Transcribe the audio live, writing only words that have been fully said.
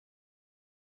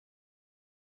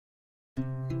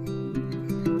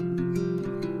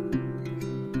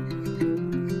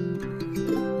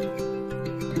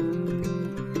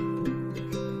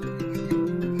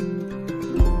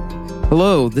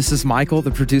Hello, this is Michael,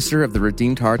 the producer of the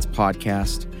Redeemed Hearts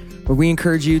podcast, where we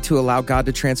encourage you to allow God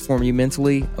to transform you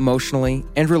mentally, emotionally,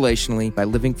 and relationally by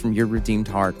living from your redeemed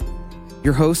heart.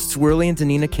 Your hosts, Worley and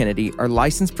Danina Kennedy, are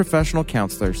licensed professional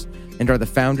counselors and are the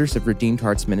founders of Redeemed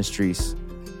Hearts Ministries.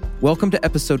 Welcome to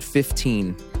episode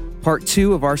 15, part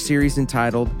 2 of our series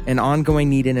entitled An Ongoing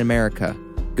Need in America,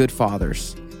 Good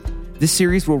Fathers. This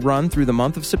series will run through the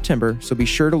month of September, so be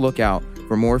sure to look out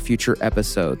for more future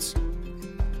episodes.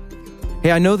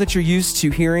 Hey, I know that you're used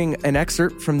to hearing an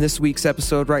excerpt from this week's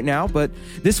episode right now, but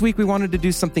this week we wanted to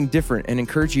do something different and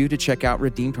encourage you to check out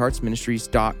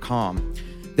redeemedheartsministries.com.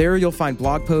 There you'll find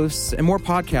blog posts and more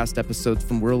podcast episodes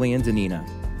from Worley and Danina.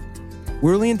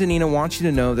 Worley and Danina want you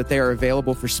to know that they are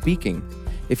available for speaking.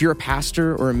 If you're a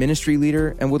pastor or a ministry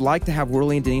leader and would like to have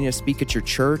Worley and Danina speak at your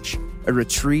church, a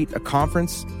retreat, a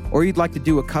conference, or you'd like to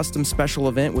do a custom special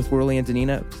event with Worley and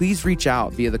Danina, please reach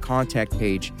out via the contact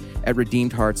page at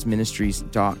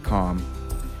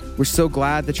redeemedheartsministries.com. We're so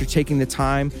glad that you're taking the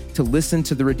time to listen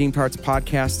to the Redeemed Hearts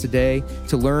podcast today,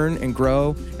 to learn and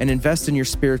grow and invest in your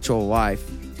spiritual life.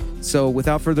 So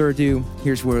without further ado,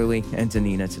 here's Worley and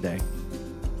Danina today.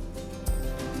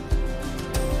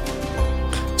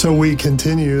 So we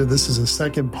continue. This is a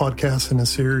second podcast in a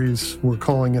series we're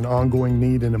calling An Ongoing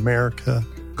Need in America,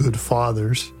 Good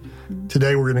Fathers.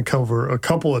 Today we're going to cover a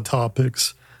couple of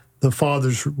topics: the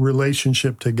father's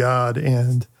relationship to God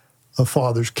and a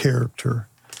father's character.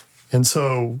 And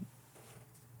so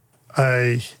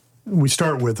we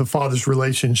start with the father's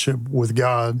relationship with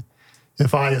God.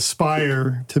 If I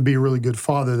aspire to be a really good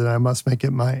father, then I must make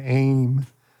it my aim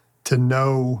to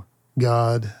know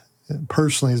God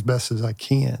personally as best as I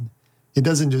can. It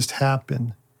doesn't just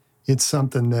happen. It's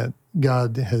something that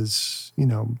God has,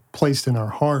 placed in our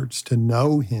hearts to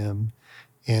know Him.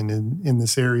 And in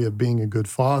this area of being a good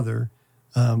father,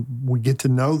 we get to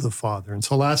know the Father. And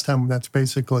so last time, that's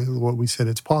basically what we said.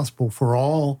 It's possible for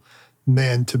all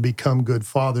men to become good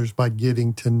fathers by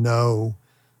getting to know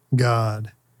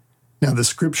God. Now, the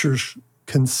Scriptures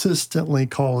consistently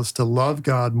call us to love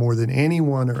God more than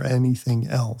anyone or anything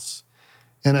else.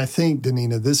 And I think,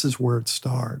 Danina, this is where it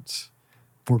starts.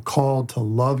 We're called to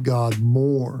love God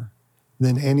more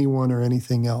than anyone or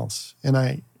anything else. And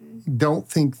I don't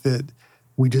think that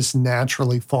we just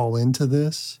naturally fall into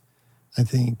this. I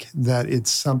think that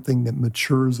it's something that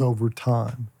matures over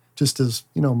time. Just as,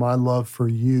 my love for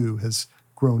you has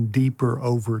grown deeper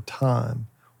over time,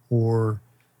 or,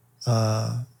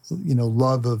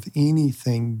 love of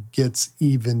anything gets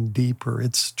even deeper.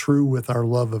 It's true with our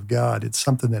love of God. It's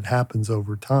something that happens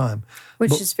over time.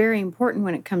 Which is very important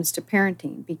when it comes to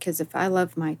parenting, because if I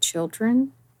love my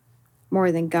children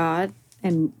more than God,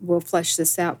 and we'll flesh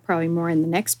this out probably more in the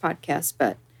next podcast,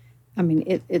 but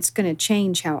it's going to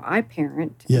change how I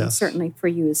parent. Yes. And certainly for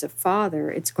you as a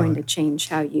father, it's going to change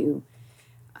how you,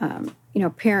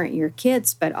 parent your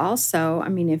kids. But also,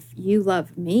 if you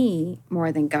love me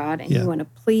more than God and you want to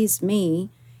please me,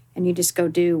 and you just go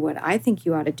do what I think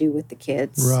you ought to do with the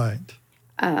kids, right?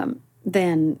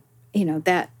 Then,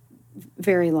 that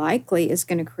very likely is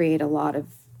going to create a lot of,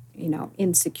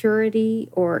 insecurity,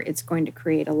 or it's going to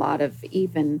create a lot of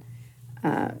even,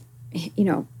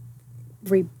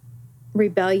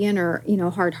 rebellion or,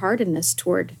 hard-heartedness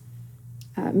toward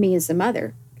me as a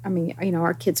mother.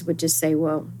 Our kids would just say,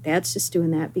 well, Dad's just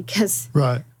doing that because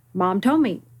Mom told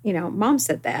me, Mom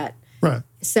said that. Right.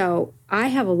 So I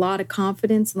have a lot of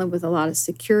confidence and live with a lot of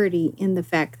security in the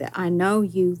fact that I know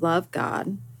you love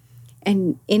God,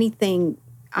 and anything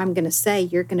I'm going to say,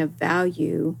 you're going to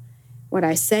value what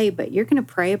I say, but you're going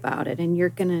to pray about it and you're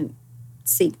going to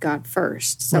seek God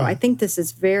first. So I think this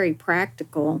is very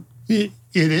practical. It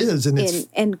is.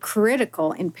 And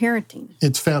critical in parenting.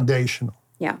 It's foundational.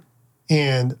 Yeah.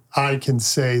 And I can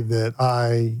say that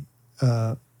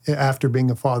after being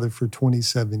a father for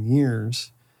 27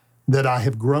 years, that I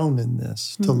have grown in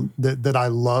this, that I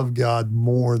love God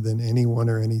more than anyone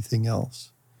or anything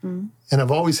else. Mm-hmm. And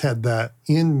I've always had that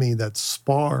in me, that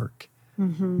spark.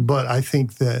 Mm-hmm. But I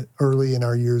think that early in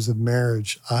our years of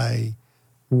marriage, I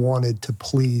wanted to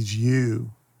please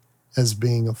you as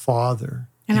being a father.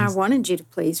 And I wanted you to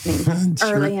please me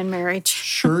early in marriage.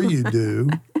 Sure you do.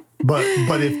 But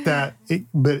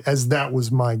as that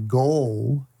was my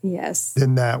goal, yes,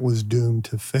 then that was doomed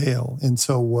to fail. And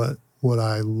so what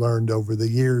I learned over the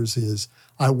years is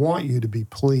I want you to be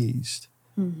pleased,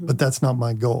 but that's not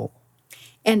my goal.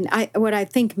 And what I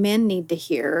think men need to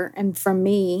hear, and from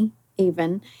me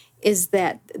even, is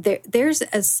that there's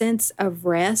a sense of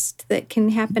rest that can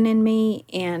happen in me,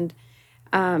 and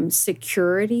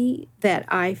security that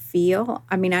I feel.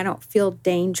 I don't feel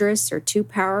dangerous or too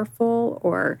powerful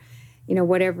or,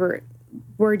 whatever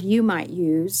word you might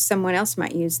use, someone else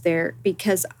might use there,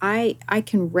 because I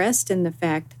can rest in the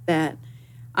fact that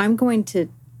I'm going to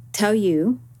tell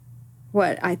you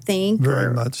what I think.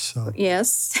 Very much so.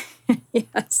 Yes.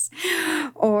 Yes.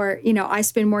 Or, I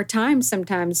spend more time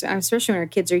sometimes, especially when our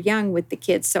kids are young, with the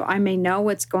kids. So I may know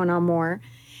what's going on more.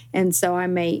 And so I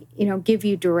may, give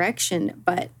you direction.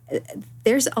 But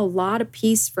there's a lot of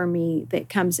peace for me that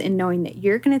comes in knowing that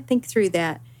you're going to think through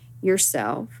that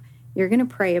yourself. You're going to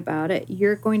pray about it.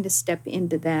 You're going to step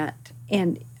into that.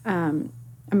 And,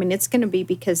 it's going to be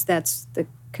because that's the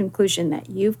conclusion that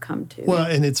you've come to. Well,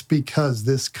 and it's because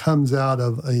this comes out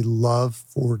of a love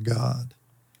for God.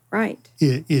 Right.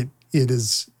 It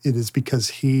is because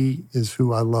he is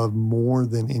who I love more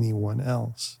than anyone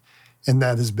else. And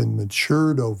that has been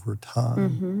matured over time.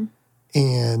 Mm-hmm.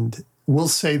 And we'll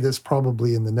say this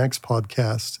probably in the next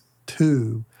podcast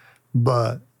too,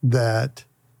 but that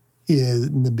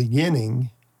in the beginning,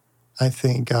 I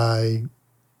think I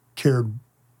cared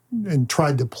and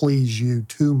tried to please you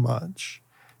too much.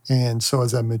 And so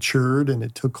as I matured and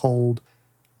it took hold,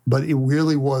 but it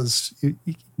really was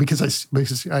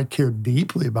because I care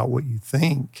deeply about what you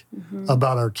think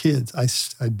about our kids.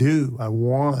 I do. I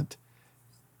want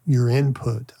your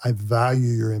input. I value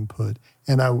your input,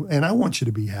 and I want you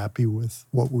to be happy with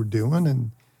what we're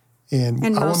doing, and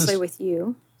mostly with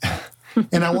you.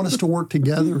 And I want us to work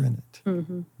together in it.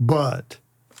 Mm-hmm. But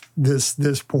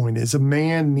this point is a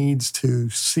man needs to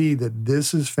see that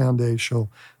this is foundational,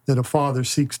 that a father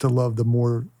seeks to love the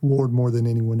Lord more than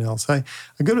anyone else. I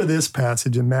go to this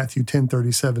passage in Matthew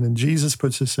 10:37, and Jesus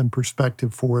puts this in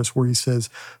perspective for us where he says,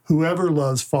 whoever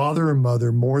loves father or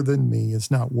mother more than me is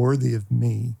not worthy of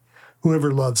me.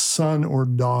 Whoever loves son or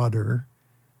daughter,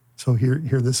 so here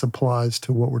this applies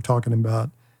to what we're talking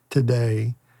about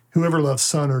today. Whoever loves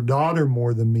son or daughter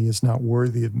more than me is not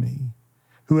worthy of me.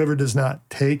 Whoever does not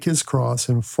take his cross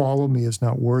and follow me is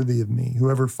not worthy of me.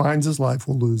 Whoever finds his life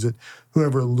will lose it.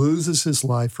 Whoever loses his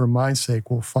life for my sake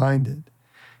will find it.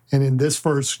 And in this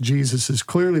verse, Jesus is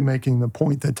clearly making the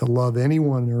point that to love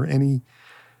anyone or anything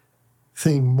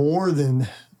more than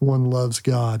one loves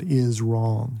God is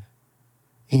wrong.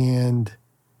 And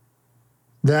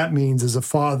that means as a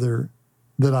father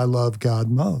that I love God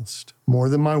most, more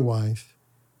than my wife,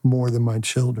 more than my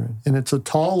children. And it's a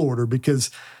tall order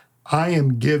because I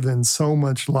am given so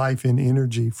much life and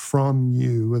energy from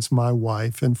you as my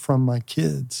wife and from my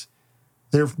kids.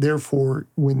 Therefore,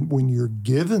 when you're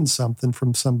given something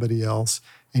from somebody else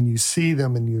and you see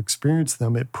them and you experience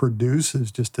them, it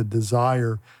produces just a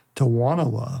desire to want to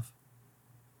love.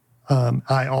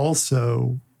 I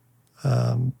also,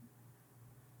 I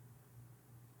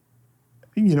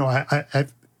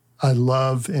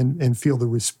love and feel the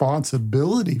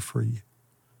responsibility for you.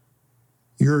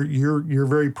 You're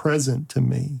very present to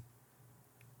me.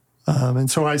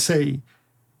 And so I say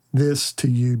this to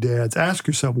you, dads. Ask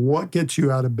yourself, what gets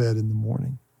you out of bed in the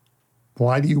morning?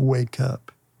 Why do you wake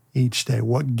up each day?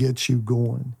 What gets you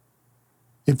going?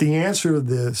 If the answer to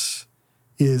this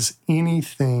is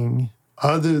anything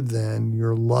other than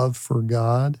your love for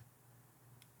God,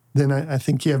 then I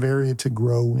think you have area to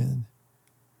grow in.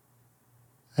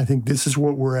 I think this is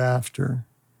what we're after.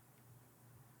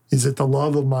 Is it the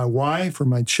love of my wife or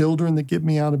my children that get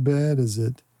me out of bed? Is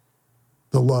it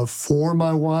the love for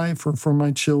my wife or for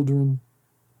my children?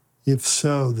 If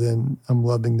so, then I'm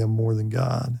loving them more than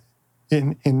God.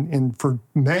 And for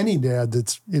many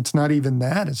dads, it's not even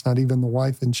that. It's not even the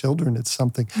wife and children. It's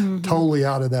something totally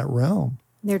out of that realm.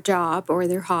 Their job or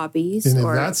their hobbies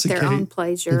or their own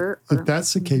pleasure. If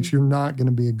that's the case, you're not going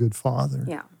to be a good father.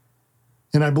 Yeah.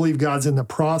 And I believe God's in the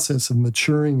process of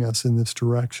maturing us in this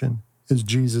direction. As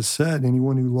Jesus said,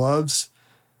 anyone who loves,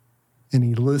 and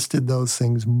he listed those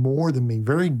things more than me,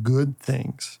 very good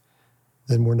things,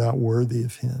 then we're not worthy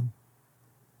of him.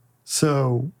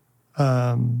 So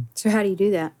how do you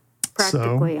do that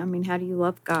practically? How do you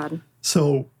love God?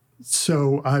 So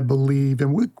I believe,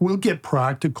 and we'll get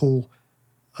practical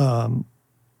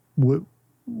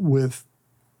with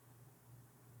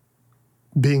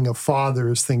being a father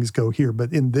as things go here.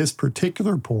 But in this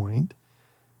particular point,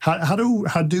 how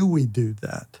do we do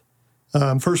that?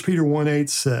 1 Peter 1:8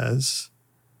 says,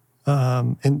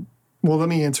 let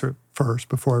me answer it first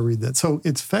before I read that. So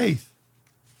it's faith.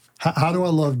 How do I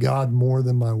love God more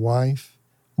than my wife,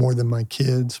 more than my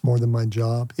kids, more than my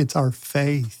job? It's our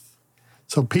faith.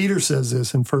 So Peter says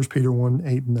this in 1 Peter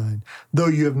 1:8 and 9. Though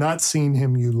you have not seen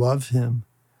him, you love him.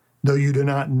 Though you do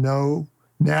not know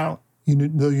now,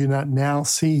 though you not now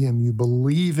see him, you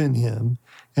believe in him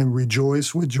and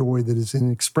rejoice with joy that is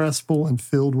inexpressible and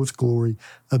filled with glory,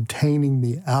 obtaining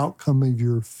the outcome of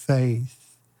your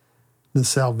faith, the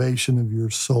salvation of your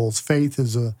souls. Faith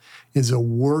is a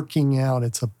working out.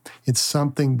 It's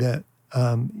something that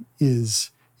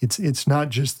it's not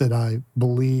just that I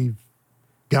believe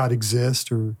God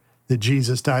exists or that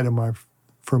Jesus died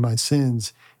for my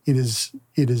sins. It is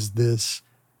this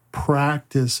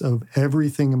practice of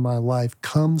everything in my life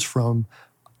comes from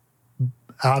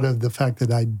out of the fact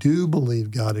that I do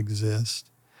believe God exists,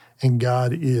 and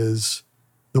God is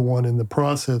the one in the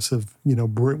process of,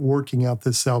 working out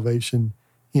this salvation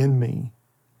in me.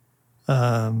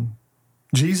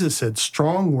 Jesus said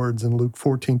strong words in Luke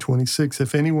 14:26.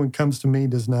 If anyone comes to me,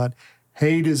 does not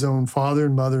hate his own father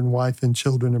and mother and wife and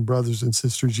children and brothers and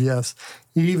sisters, yes,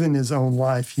 even his own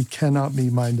life, he cannot be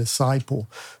my disciple.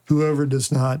 Whoever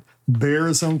does not bear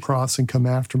his own cross and come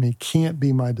after me can't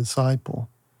be my disciple.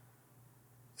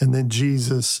 And then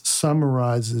Jesus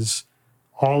summarizes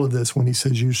all of this when he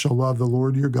says, you shall love the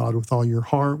Lord your God with all your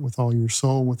heart, with all your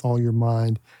soul, with all your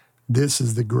mind. This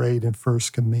is the great and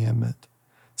first commandment.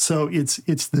 So it's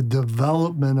the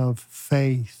development of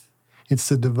faith. It's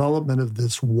the development of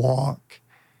this walk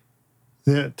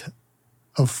that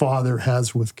a father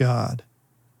has with God.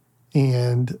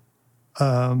 And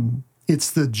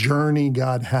it's the journey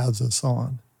God has us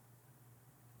on.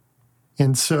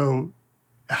 And so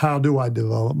how do I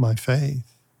develop my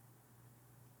faith?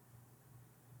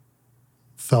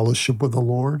 Fellowship with the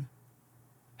Lord,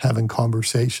 having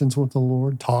conversations with the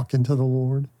Lord, talking to the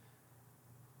Lord.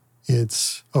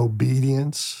 It's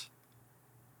obedience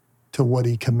to what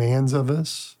he commands of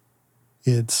us.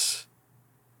 It's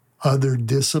other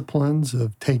disciplines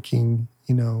of taking,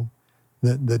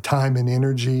 the time and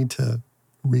energy to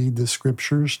read the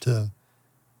scriptures, to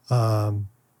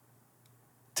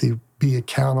be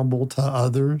accountable to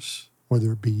others,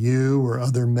 whether it be you or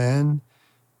other men.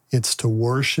 It's to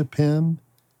worship him.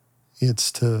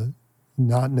 It's to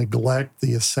not neglect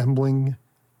the assembling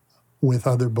with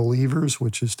other believers,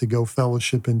 which is to go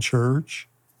fellowship in church.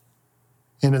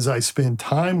 And as I spend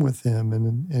time with him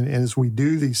and as we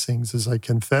do these things, as I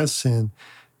confess sin,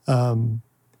 then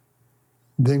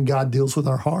God deals with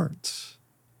our hearts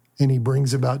and he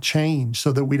brings about change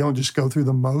so that we don't just go through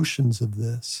the motions of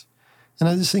this. And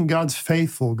I just think God's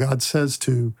faithful. God says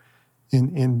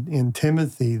in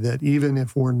Timothy that even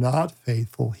if we're not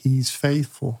faithful, he's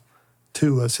faithful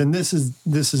to us. And this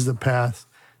is the path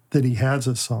that he has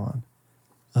us on.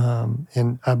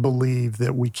 And I believe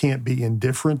that we can't be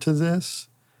indifferent to this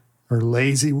or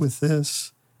lazy with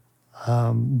this,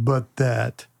 but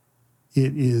that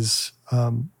it is,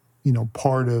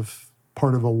 part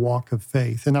of a walk of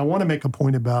faith. And I want to make a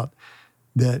point about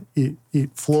that it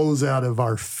flows out of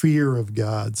our fear of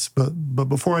God's. But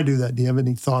before I do that, do you have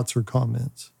any thoughts or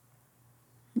comments?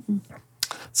 Mm-hmm.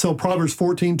 So Proverbs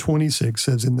 14:26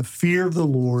 says, in the fear of the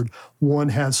Lord, one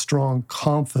has strong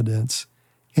confidence,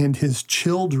 and his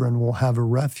children will have a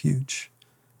refuge.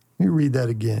 Let me read that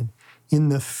again. In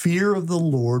the fear of the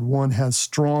Lord, one has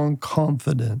strong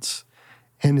confidence,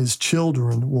 and his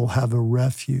children will have a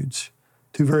refuge.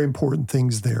 Two very important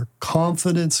things there.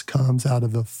 Confidence comes out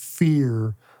of a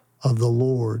fear of the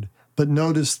Lord. But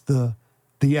notice the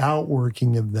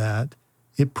outworking of that.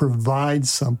 It provides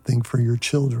something for your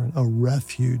children, a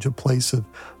refuge, a place of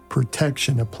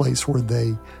protection, a place where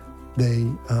they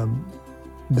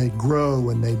grow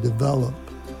and they develop.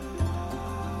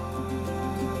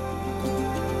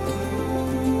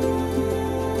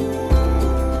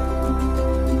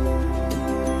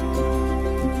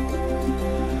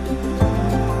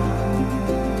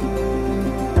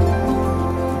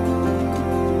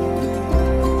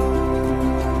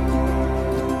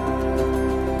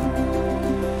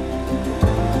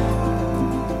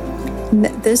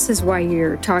 This is why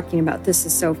you're talking about this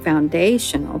is so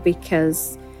foundational,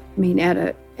 because,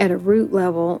 at a root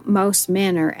level, most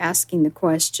men are asking the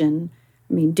question,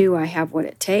 do I have what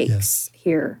it takes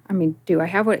here? Do I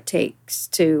have what it takes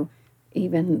to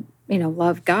even,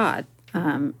 love God?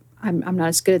 I'm not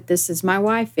as good at this as my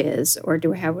wife is, or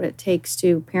do I have what it takes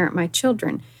to parent my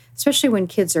children? Especially when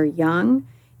kids are young,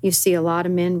 you see a lot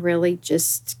of men really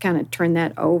just kind of turn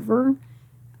that over,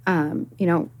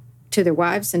 to their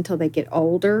wives until they get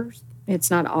older.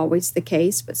 It's not always the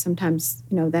case, but sometimes,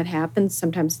 that happens.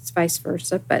 Sometimes it's vice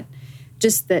versa. But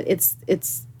just that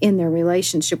it's in their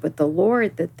relationship with the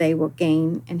Lord that they will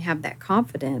gain and have that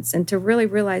confidence, and to really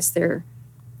realize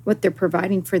what they're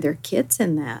providing for their kids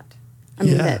in that.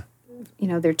 That,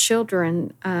 their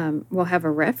children will have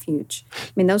a refuge.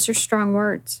 Those are strong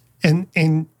words.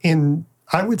 And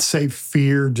I would say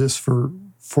fear, just for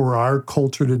our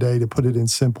culture today, to put it in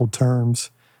simple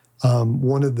terms,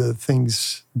 one of the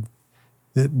things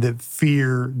that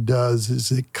fear does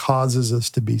is it causes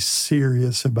us to be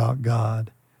serious about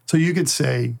God. So you could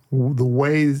say the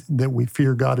way that we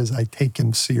fear God is I take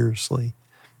him seriously.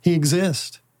 He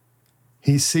exists.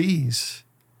 He sees.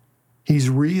 He's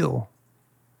real.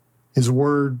 His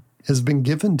word has been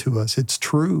given to us. It's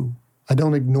true. I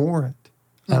don't ignore it.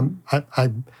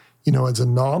 As a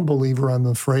non-believer, I'm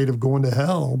afraid of going to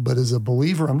hell. But as a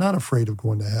believer, I'm not afraid of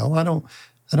going to hell. I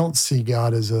don't see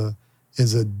God as a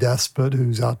despot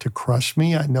who's out to crush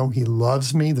me. I know he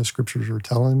loves me. The scriptures are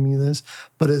telling me this.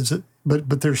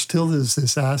 But there still is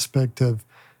this aspect of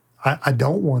I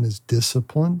don't want his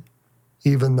discipline,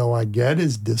 even though I get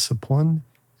his discipline.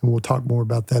 And we'll talk more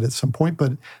about that at some point.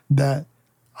 But that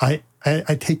I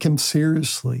take him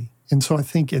seriously. And so I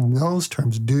think in those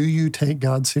terms, do you take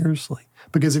God seriously?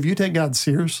 Because if you take God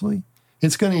seriously,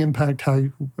 it's going to impact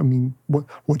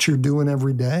what you're doing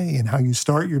every day and how you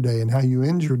start your day and how you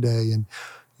end your day and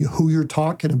who you're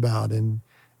talking about and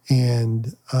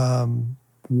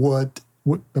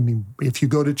if you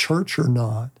go to church or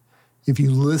not, if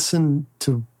you listen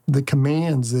to the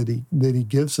commands that he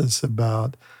gives us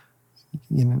about,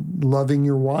 loving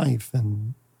your wife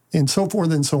and so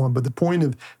forth and so on. But the point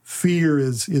of fear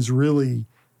is really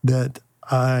that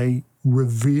I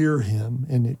revere him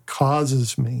and it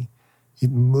causes me.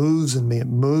 It moves in me. It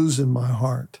moves in my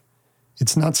heart.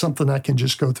 It's not something I can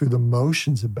just go through the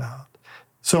motions about.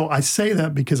 So I say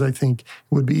that because I think it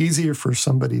would be easier for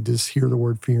somebody to just hear the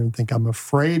word fear and think, I'm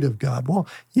afraid of God. Well,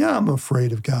 yeah, I'm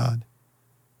afraid of God,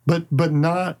 but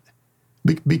not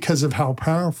because of how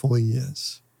powerful he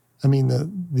is. I mean,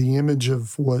 the image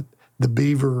of what the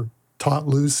beaver taught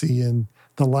Lucy in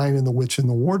The Lion and the Witch and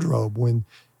the Wardrobe when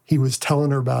he was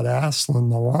telling her about Aslan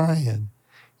the lion,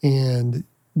 and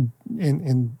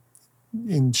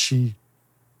she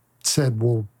said,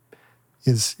 "Well,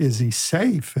 is he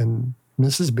safe?" And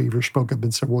Mrs. Beaver spoke up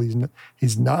and said, "Well,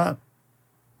 he's not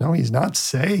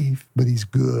safe, but he's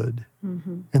good."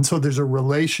 Mm-hmm. And so there's a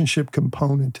relationship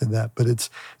component to that. But it's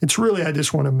really, I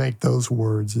just want to make those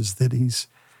words is that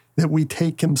that we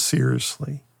take him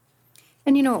seriously.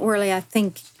 And Worley, I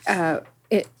think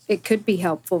it could be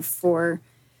helpful for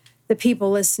the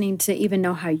people listening to even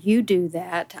know how you do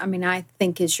that. I mean, I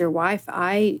think as your wife,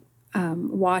 I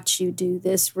watch you do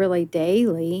this really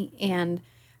daily. And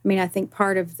I mean, I think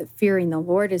part of the fearing the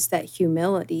Lord is that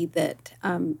humility that,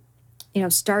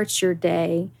 starts your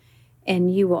day,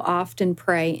 and you will often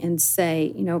pray and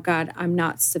say, God, I'm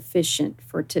not sufficient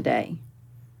for today.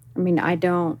 I mean, I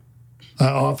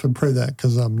often pray that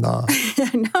because I'm not.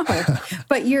 I know,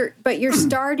 but you're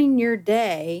starting your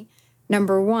day,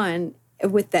 number one,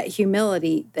 with that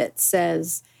humility that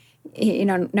says,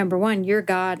 number one, you're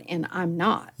God and I'm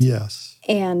not. Yes.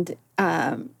 And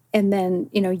then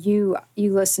you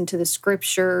listen to the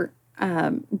scripture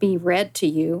be read to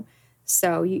you.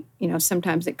 So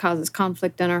sometimes it causes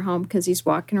conflict in our home because he's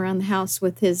walking around the house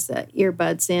with his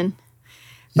earbuds in.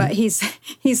 But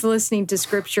he's listening to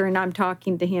scripture, and I'm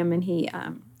talking to him, and he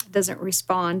doesn't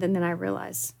respond. And then I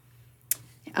realize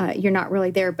you're not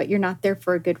really there, but you're not there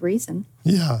for a good reason.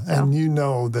 Yeah, so. And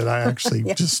that I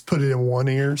actually just put it in one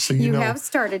ear. So you have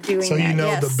started doing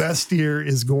that, so the best ear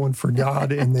is going for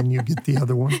God, and then you get the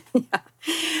other one. Yeah.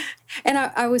 And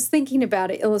I was thinking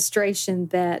about an illustration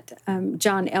that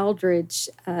John Eldredge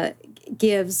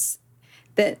gives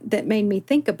that made me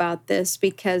think about this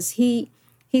because he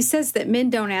says that men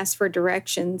don't ask for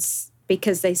directions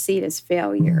because they see it as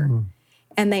failure. Mm-hmm.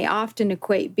 And they often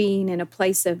equate being in a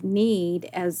place of need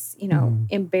as,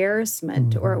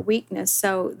 embarrassment or a weakness.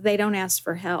 So they don't ask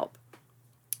for help.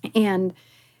 And,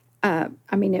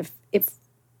 if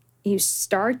you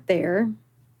start there,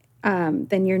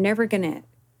 then you're never going to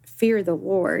fear the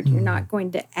Lord. Mm-hmm. You're not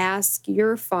going to ask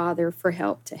your father for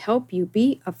help to help you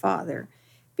be a father.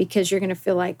 Because you're going to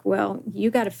feel like, well, you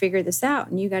got to figure this out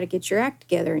and you got to get your act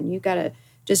together and you got to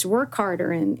just work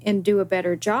harder and do a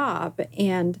better job.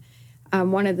 And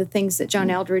one of the things that John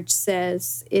Eldredge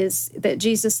says is that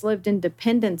Jesus lived in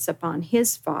dependence upon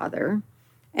his Father.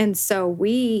 And so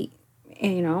we,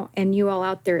 and you all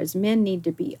out there as men need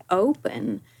to be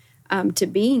open to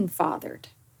being fathered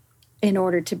in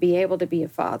order to be able to be a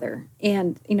father.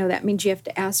 And, that means you have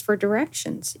to ask for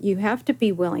directions. You have to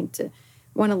be willing to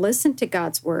want to listen to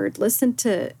God's word, listen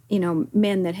to,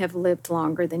 men that have lived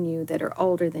longer than you, that are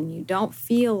older than you. Don't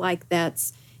feel like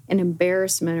that's an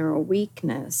embarrassment or a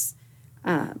weakness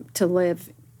to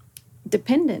live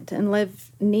dependent and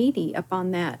live needy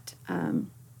upon that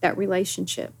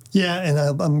relationship. Yeah,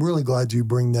 and I'm really glad you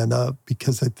bring that up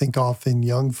because I think often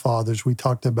young fathers, we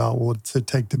talked about what's it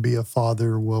take to be a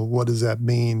father. Well, what does that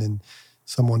mean? And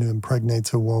someone who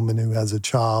impregnates a woman who has a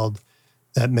child,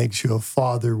 that makes you a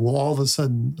father. Well, all of a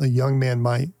sudden, a young man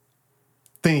might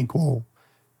think, well,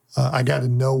 I got to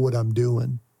know what I'm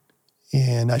doing.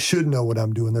 And I should know what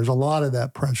I'm doing. There's a lot of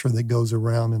that pressure that goes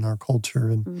around in our culture,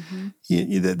 and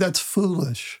that's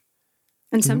foolish.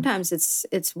 And sometimes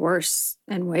it's worse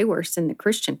and way worse in the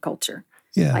Christian culture.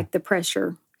 Yeah. Like the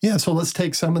pressure. Yeah, so let's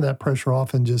take some of that pressure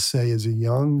off and just say, as a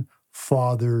young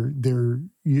father,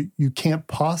 you can't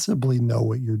possibly know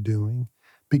what you're doing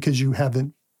because you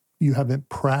haven't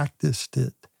practiced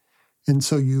it. And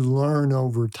so you learn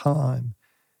over time.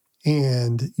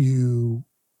 And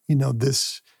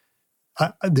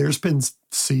there's been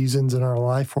seasons in our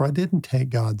life where I didn't take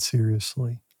God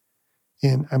seriously.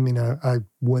 And I mean, I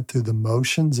went through the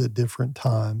motions at different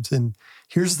times. And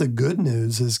here's the good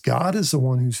news is God is the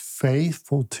one who's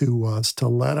faithful to us to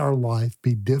let our life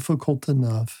be difficult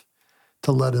enough,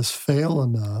 to let us fail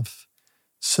enough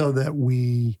so that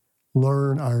we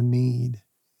learn our need.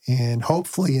 And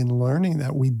hopefully in learning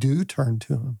that, we do turn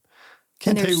to him.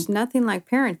 And there's nothing like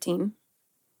parenting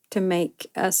to make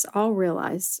us all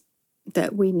realize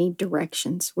that we need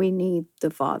directions. We need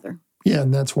the Father. Yeah,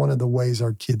 and that's one of the ways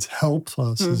our kids help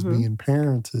us as being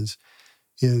parents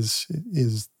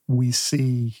is we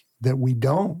see that we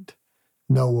don't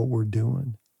know what we're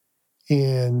doing.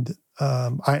 And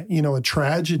a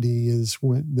tragedy is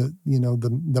when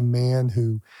the man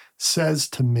who says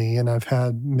to me, and I've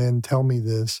had men tell me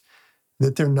this,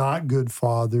 that they're not good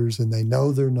fathers and they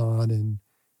know they're not, and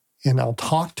I'll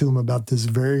talk to them about this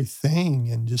very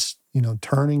thing and just,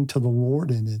 turning to the Lord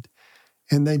in it,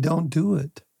 and they don't do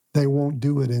it. They won't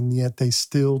do it, and yet they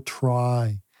still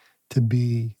try to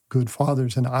be good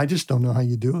fathers. And I just don't know how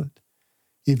you do it.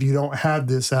 If you don't have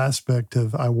this aspect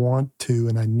of I want to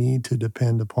and I need to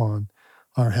depend upon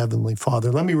our Heavenly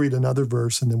Father. Let me read another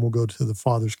verse, and then we'll go to the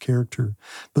Father's character.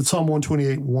 But Psalm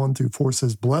 128, 1-4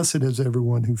 says, "Blessed is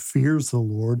everyone who fears the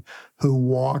Lord, who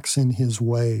walks in his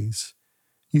ways.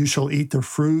 You shall eat the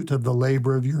fruit of the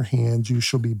labor of your hands. You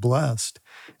shall be blessed,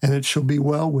 and it shall be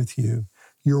well with you.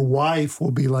 Your wife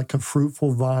will be like a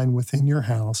fruitful vine within your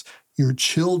house. Your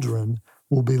children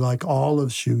will be like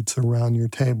olive shoots around your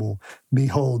table.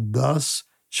 Behold, thus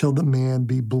shall the man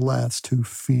be blessed who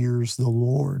fears the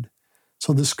Lord."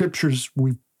 So the scriptures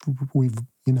we've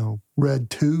read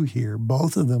two here.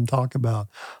 Both of them talk about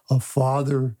a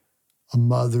father, a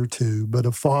mother too, but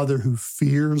a father who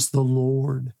fears the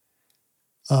Lord.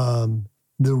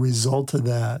 The result of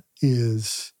that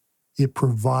is it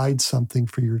provides something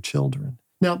for your children.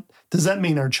 Now, does that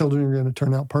mean our children are going to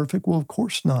turn out perfect? Well, of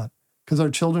course not, because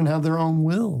our children have their own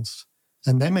wills,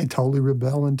 and they may totally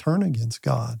rebel and turn against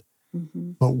God.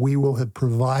 But we will have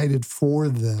provided for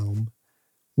them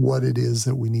what it is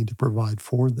that we need to provide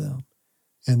for them,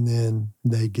 and then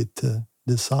they get to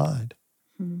decide.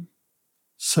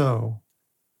 So,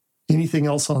 anything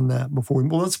else on that before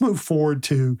well, let's move forward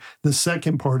to the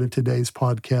second part of today's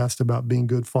podcast about being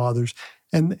good fathers,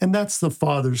 and that's the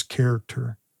father's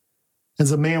character.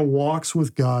 As a man walks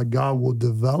with God, God will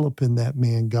develop in that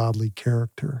man godly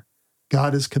character.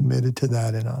 God is committed to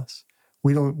that in us.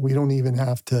 We don't even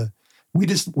have to, we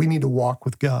need to walk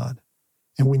with God,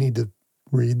 and we need to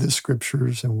read the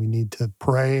scriptures, and we need to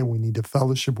pray, and we need to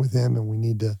fellowship with him, and we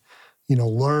need to,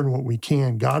 learn what we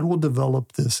can. God will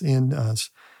develop this in us.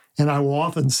 And I will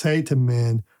often say to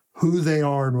men, who they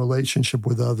are in relationship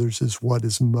with others is what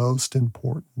is most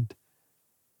important.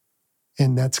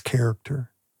 And that's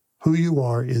character. Who you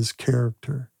are is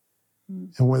character.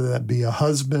 And whether that be a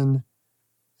husband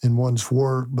in one's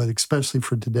work, but especially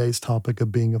for today's topic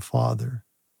of being a father.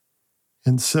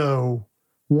 And so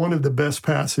one of the best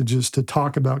passages to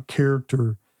talk about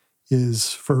character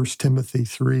is 1 Timothy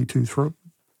 3,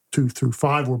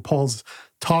 2-5, where Paul's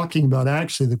talking about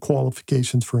actually the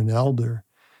qualifications for an elder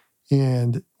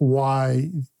and why,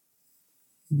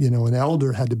 an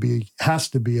elder has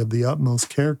to be of the utmost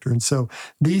character. And so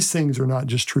these things are not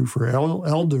just true for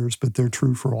elders, but they're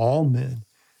true for all men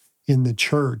in the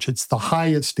church. It's the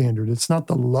highest standard. It's not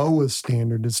the lowest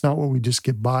standard. It's not what we just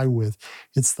get by with.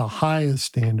 It's the highest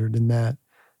standard in that.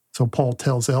 So Paul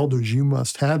tells elders, you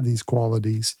must have these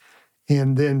qualities.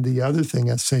 And then the other thing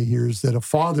I say here is that a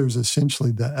father is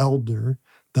essentially the elder,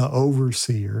 the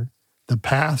overseer, the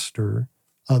pastor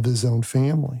of his own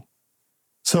family.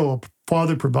 So a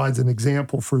father provides an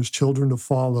example for his children to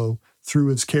follow through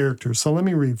his character. So let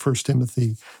me read 1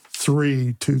 Timothy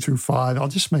 3, 2-5. I'll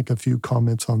just make a few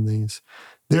comments on these.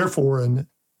 Therefore, an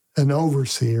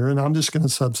overseer, and I'm just going to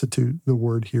substitute the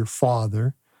word here,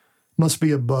 father, must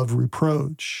be above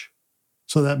reproach.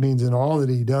 So that means in all that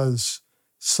he does,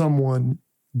 someone,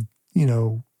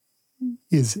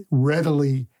 is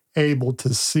readily able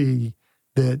to see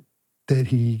that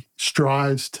he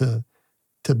strives to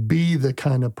be the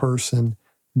kind of person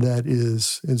that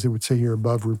is, as it would say here,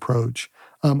 above reproach.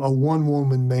 A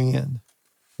one-woman man.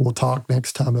 We'll talk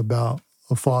next time about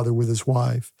a father with his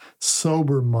wife.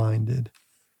 Sober-minded,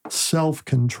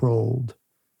 self-controlled,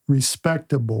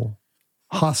 respectable,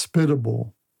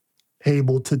 hospitable,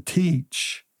 able to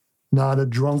teach, not a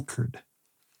drunkard.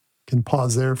 Can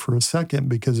pause there for a second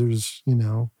because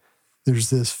there's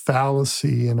this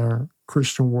fallacy in our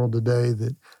Christian world today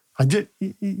that I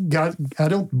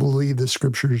don't believe the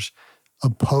scriptures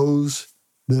oppose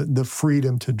the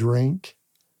freedom to drink,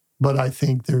 but I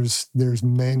think there's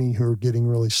many who are getting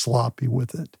really sloppy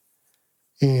with it.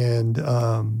 And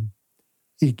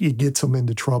it gets them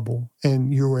into trouble.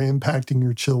 And you're impacting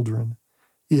your children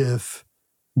if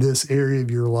this area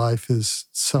of your life is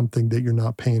something that you're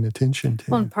not paying attention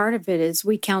to. Well, and part of it is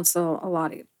we counsel a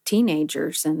lot of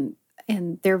teenagers, and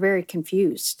they're very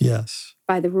confused. Yes.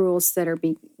 By the rules that are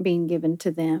being given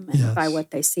to them, and Yes. by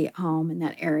what they see at home in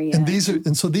that area. And these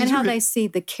how they see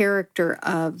the character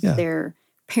of their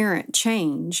parent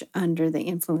change under the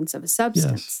influence of a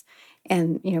substance.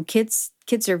 Yes. And kids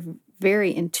are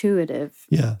very intuitive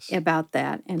about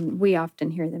that, and we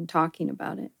often hear them talking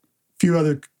about it. A few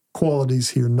other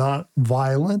qualities here: not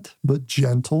violent, but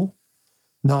gentle,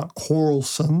 not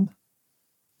quarrelsome,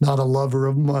 not a lover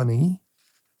of money.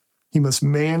 He must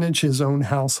manage his own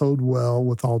household well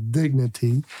with all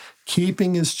dignity,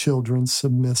 keeping his children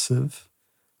submissive.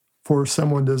 For if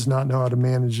someone does not know how to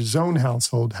manage his own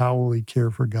household, how will he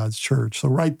care for God's church? So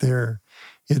right there,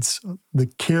 it's the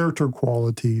character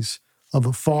qualities of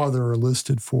a father are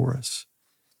listed for us.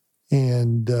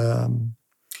 And a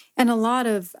lot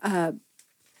of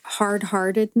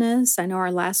hard-heartedness. I know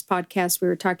our last podcast we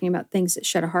were talking about things that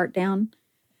shut a heart down.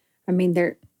 I mean,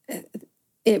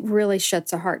 it really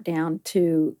shuts a heart down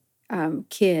to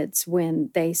kids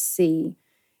when they see,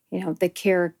 the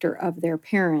character of their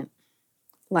parent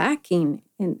lacking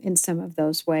in some of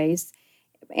those ways.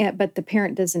 But the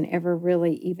parent doesn't ever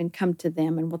really even come to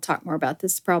them. And we'll talk more about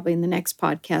this probably in the next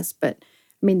podcast. But,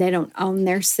 I mean, they don't own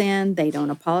their sin. They don't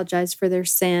apologize for their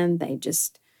sin. They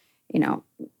just,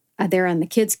 they're on the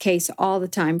kid's case all the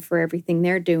time for everything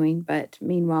they're doing. But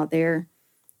meanwhile, they're,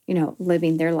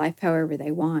 living their life however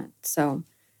they want. So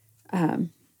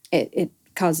it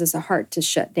causes a heart to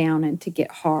shut down and to get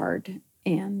hard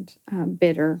and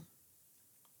bitter.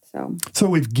 So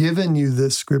we've given you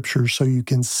this scripture so you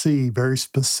can see very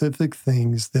specific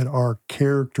things that are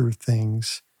character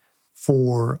things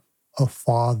for a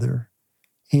father.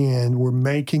 And we're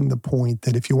making the point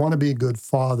that if you want to be a good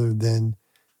father, then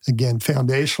again,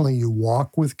 foundationally, you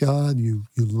walk with God, you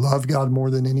love God more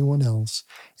than anyone else.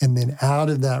 And then out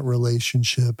of that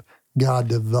relationship, God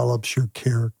develops your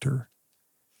character.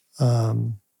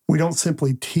 We don't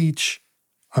simply teach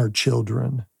our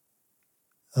children.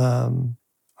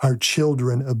 Our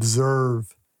children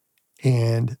observe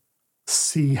and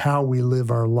see how we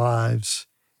live our lives,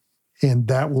 and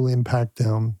that will impact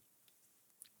them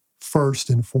first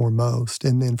and foremost.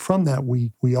 And then from that,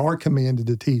 we are commanded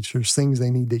to teach. There's things they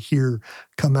need to hear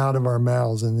come out of our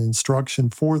mouths and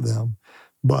instruction for them,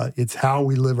 but it's how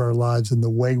we live our lives and the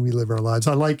way we live our lives.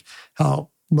 I like how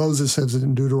Moses says it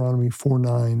in Deuteronomy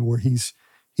 4:9, where he's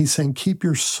saying, keep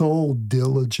your soul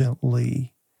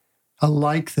diligently. I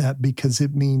like that because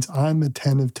it means I'm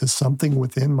attentive to something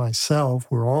within myself.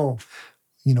 We're all,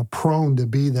 prone to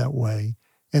be that way.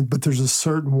 But there's a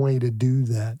certain way to do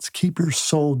that. It's keep your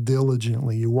soul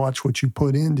diligently. You watch what you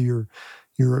put into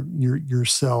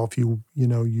yourself.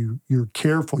 You're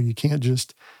careful. You can't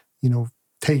just,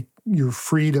 take your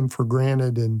freedom for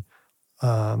granted and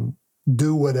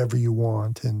do whatever you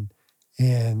want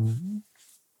and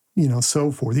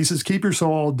so forth. He says, keep your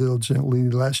soul diligently,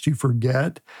 lest you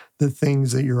forget the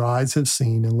things that your eyes have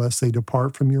seen, unless they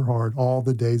depart from your heart all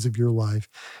the days of your life,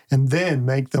 and then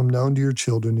make them known to your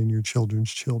children and your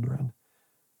children's children.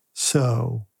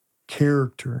 So,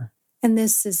 character. And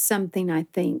this is something I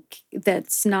think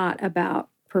that's not about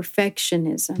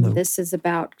perfectionism. No. This is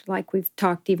about, like we've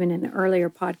talked even in an earlier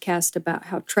podcast about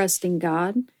how trusting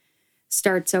God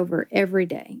starts over every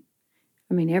day.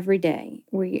 I mean, every day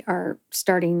we are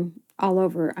starting all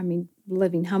over. I mean,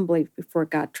 living humbly before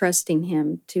God, trusting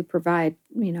Him to provide,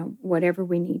 whatever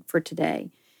we need for today.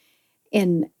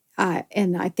 And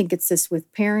I think it's this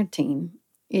with parenting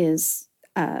is,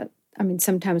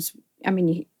 sometimes,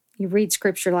 you read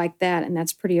scripture like that and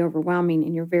that's pretty overwhelming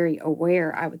and you're very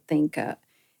aware, I would think,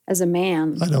 as a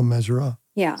man. I don't measure up.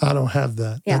 Yeah. I don't have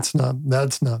that. Yeah.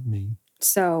 That's not me.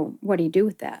 So what do you do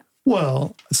with that?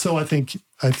 Well, so I think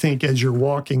as you're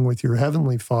walking with your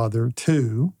Heavenly Father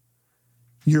too,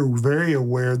 you're very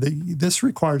aware that this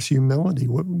requires humility.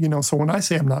 So when I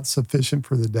say I'm not sufficient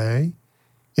for the day,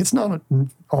 It's not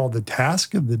all the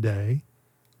task of the day.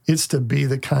 It's to be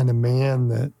the kind of man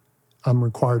that I'm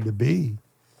required to be.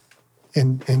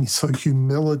 And so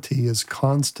humility is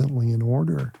constantly in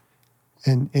order.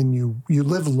 And you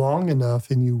live long enough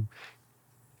and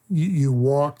you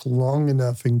walk long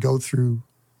enough and go through,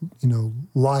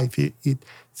 life.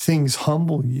 Things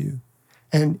humble you.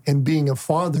 And being a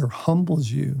father humbles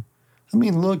you. I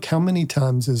mean, look, how many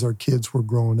times as our kids were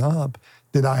growing up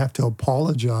did I have to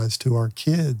apologize to our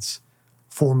kids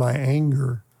for my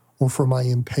anger or for my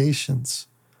impatience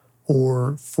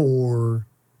or for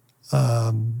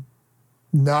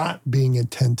not being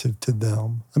attentive to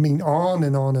them? I mean, on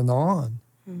and on and on.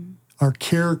 Mm. Our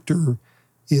character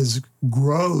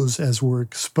grows as we're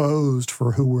exposed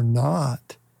for who we're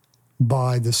not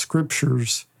by the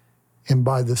scriptures and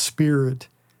by the Spirit,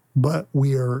 but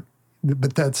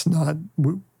that's not,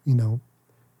 we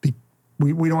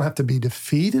don't have to be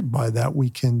defeated by that. We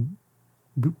can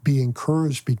be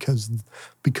encouraged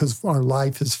because our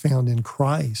life is found in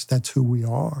Christ. That's who we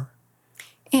are.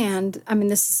 And, I mean,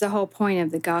 this is the whole point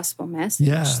of the gospel message,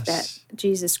 that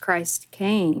Jesus Christ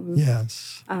came.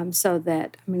 Yes. So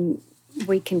that, I mean,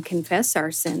 we can confess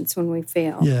our sins when we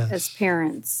fail as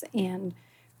parents, and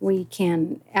we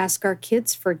can ask our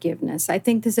kids forgiveness. I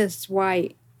think this is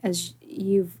why, as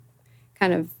you've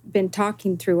kind of been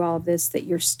talking through all of this, that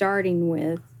you're starting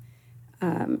with,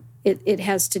 it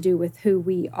has to do with who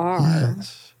we are.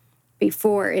 Yes.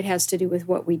 Before it has to do with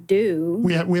what we do.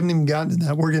 We haven't even gotten to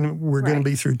that. We're gonna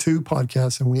be through 2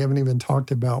 podcasts, and we haven't even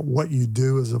talked about what you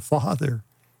do as a father,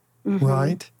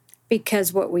 right?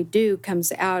 Because what we do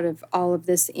comes out of all of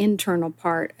this internal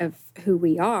part of who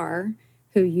we are,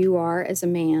 who you are as a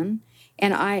man.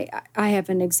 And I have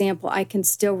an example. I can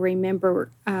still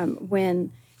remember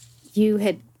when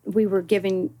we were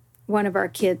giving one of our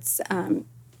kids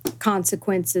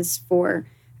consequences for,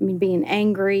 being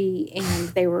angry, and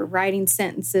they were writing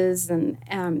sentences,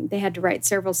 and they had to write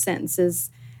several sentences.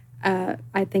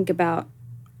 I think about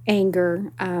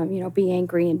anger, be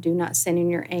angry and do not sin in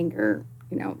your anger,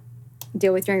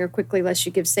 deal with your anger quickly lest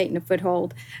you give Satan a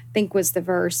foothold, I think was the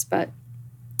verse. But,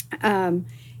 and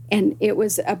it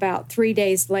was about 3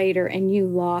 days later, and you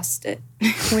lost it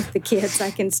with the kids.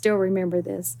 I can still remember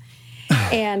this.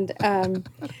 And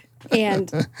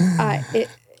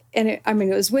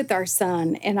it was with our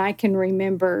son, and I can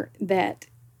remember that.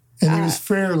 And he was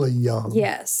fairly young.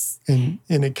 Yes. And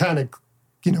it kind of,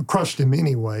 crushed him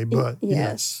anyway, but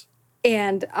yes.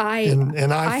 And I feel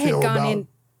had gone about in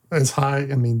as high,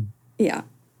 Yeah.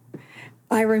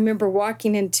 I remember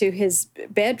walking into his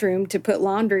bedroom to put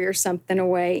laundry or something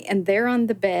away, and there on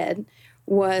the bed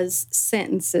was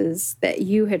sentences that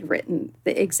you had written,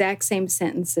 the exact same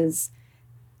sentences,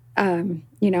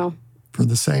 for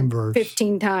the same verse.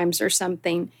 15 times or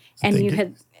something. And you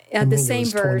had the same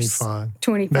verse.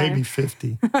 25. Maybe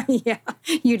 50. Yeah,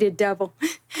 you did double.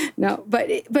 No, but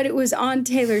it was on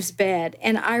Taylor's bed.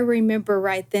 And I remember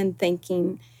right then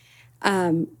thinking,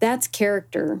 that's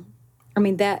character.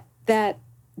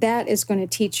 That is going to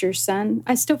teach your son.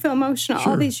 I still feel emotional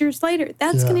all these years later.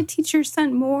 That's going to teach your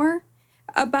son more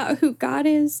about who God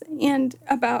is and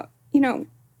about,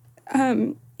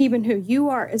 even who you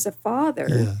are as a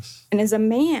father and as a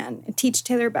man, and teach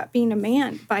Taylor about being a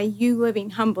man by you living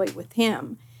humbly with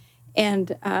him.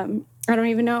 And I don't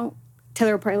even know,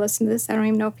 Taylor will probably listen to this. I don't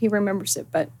even know if he remembers it,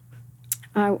 but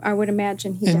I would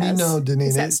imagine he does.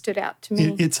 Denise, that stood out to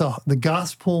me. It's the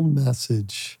gospel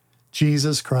message.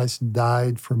 Jesus Christ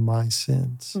died for my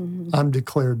sins. Mm-hmm. I'm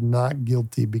declared not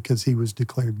guilty because he was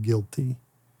declared guilty.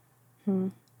 Mm-hmm.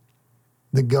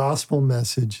 The gospel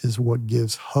message is what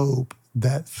gives hope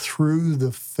that through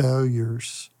the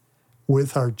failures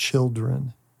with our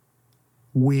children,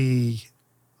 we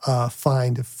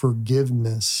find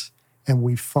forgiveness, and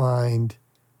we find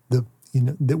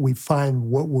that we find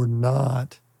what we're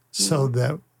not, so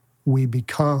that we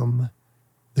become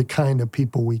the kind of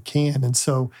people we can. And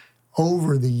so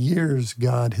over the years,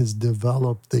 God has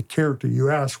developed the character. You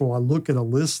ask, well, I look at a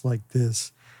list like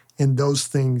this, and those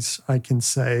things I can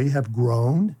say have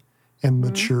grown and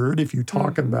matured. If you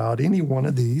talk about any one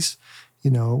of these,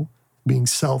 being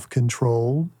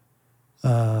self-controlled,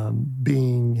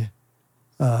 being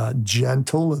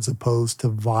gentle as opposed to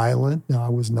violent. Now, I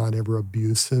was not ever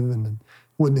abusive and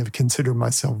wouldn't have considered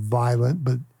myself violent,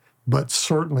 but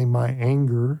certainly my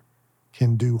anger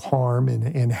can do harm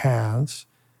and has.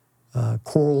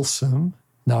 Quarrelsome,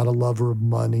 not a lover of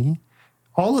money.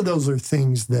 All of those are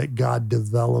things that God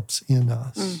develops in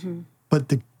us. Mm-hmm. But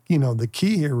the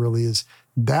key here really is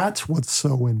that's what's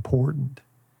so important.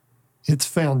 It's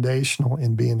foundational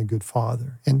in being a good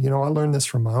father. And, I learned this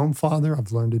from my own father.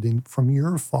 I've learned it from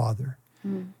your father.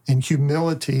 And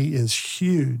humility is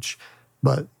huge,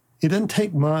 but it doesn't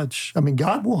take much. I mean,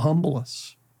 God will humble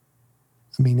us.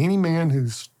 I mean, any man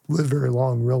who's lived very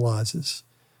long realizes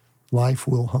life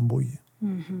will humble you.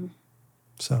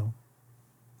 So,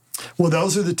 well,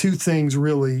 those are the two things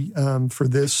really for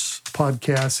this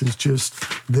podcast is just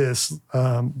this,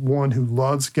 one who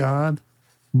loves God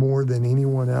more than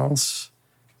anyone else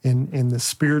in the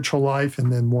spiritual life,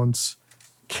 and then one's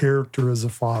character as a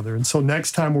father. And so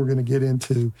next time we're going to get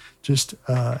into just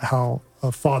how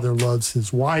a father loves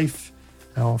his wife,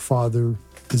 how a father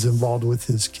is involved with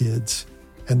his kids,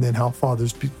 and then how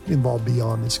fathers be involved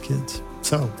beyond his kids.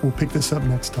 So we'll pick this up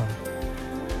next time.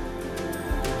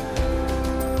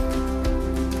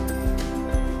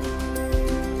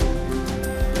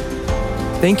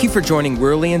 Thank you for joining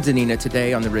Worley and Danina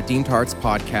today on the Redeemed Hearts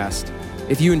podcast.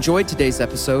 If you enjoyed today's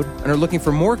episode and are looking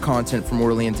for more content from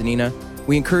Worley and Danina,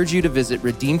 we encourage you to visit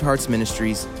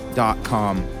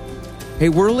redeemedheartsministries.com. Hey,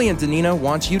 Worley and Danina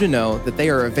wants you to know that they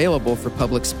are available for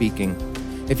public speaking.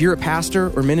 If you're a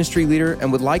pastor or ministry leader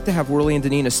and would like to have Worley and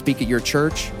Danina speak at your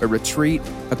church, a retreat,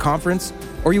 a conference,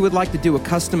 or you would like to do a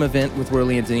custom event with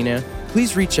Worley and Danina,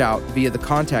 please reach out via the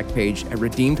contact page at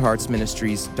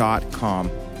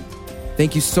redeemedheartsministries.com.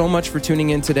 Thank you so much for tuning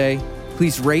in today.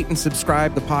 Please rate and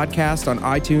subscribe the podcast on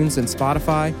iTunes and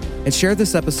Spotify, and share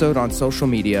this episode on social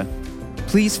media.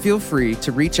 Please feel free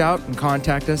to reach out and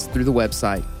contact us through the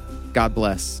website. God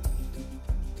bless.